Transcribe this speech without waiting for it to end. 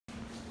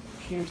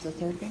Here's the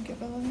third bank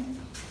of elevator.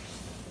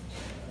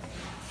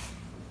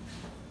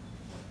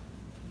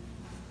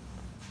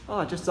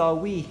 Oh, just saw a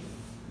wee.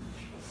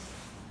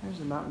 There's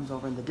the mountains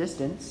over in the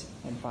distance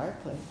and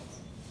fireplace.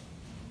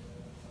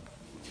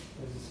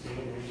 There's a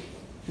skating rink.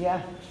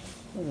 Yeah,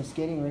 there's a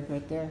skating rink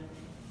right there.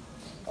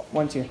 Oh,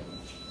 one's here.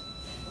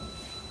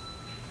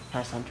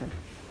 Pass on turn.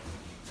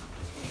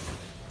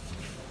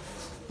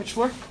 Which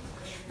floor?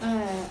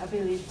 I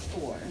believe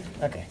 4.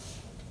 Okay.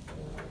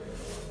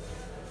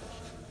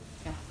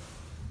 Yeah.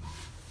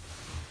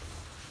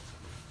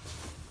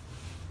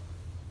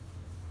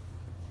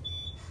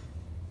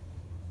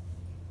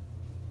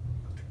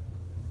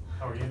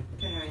 How are you?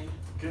 Good, how are you?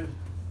 Good.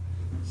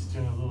 Just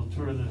doing a little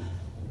tour of the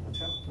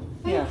hotel.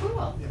 Oh, Yeah.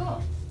 cool, Yeah.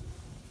 cool.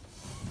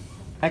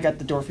 I got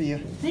the door for you.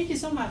 Thank you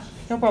so much.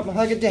 No problem.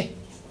 Have a good day.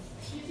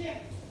 You too.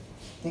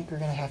 I think we're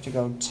gonna have to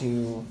go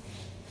to.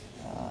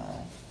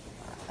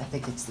 I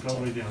think it's the. All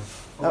the way down.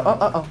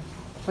 Oh.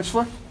 Which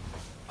floor?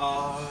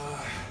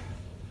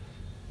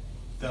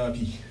 The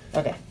P.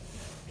 Okay.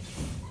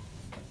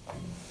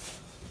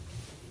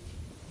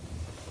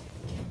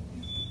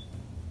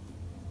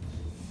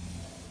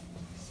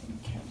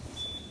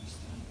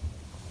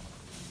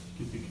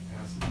 Get the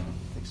capacity.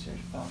 Fixtures.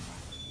 Oh,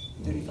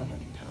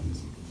 3,500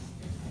 pounds.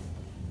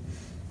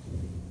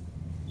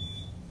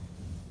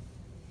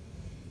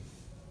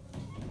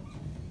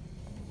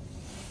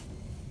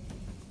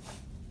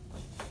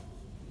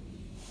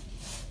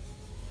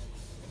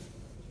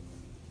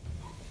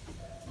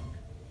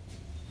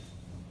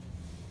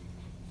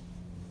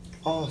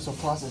 Oh, so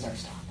Plaza's our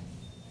stop.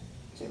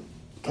 Too.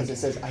 Because it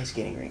says ice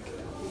skating rink.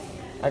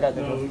 I got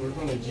the No, door. we're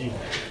going to G. You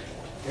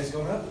guys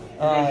going up?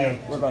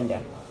 We're going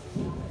down.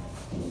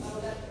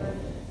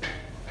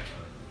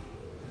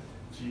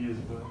 G is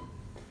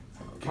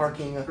what?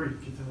 Parking. Hurry,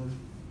 get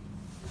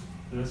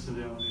the rest of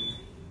the elevator.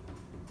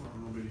 Oh,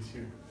 nobody's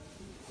here.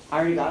 I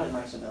already got it in my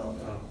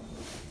elevator. Oh.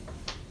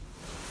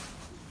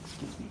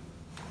 Excuse me.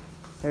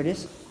 There it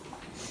is.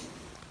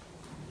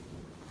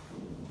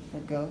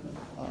 There it goes.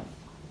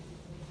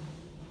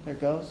 There it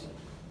goes.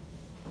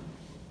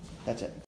 That's it.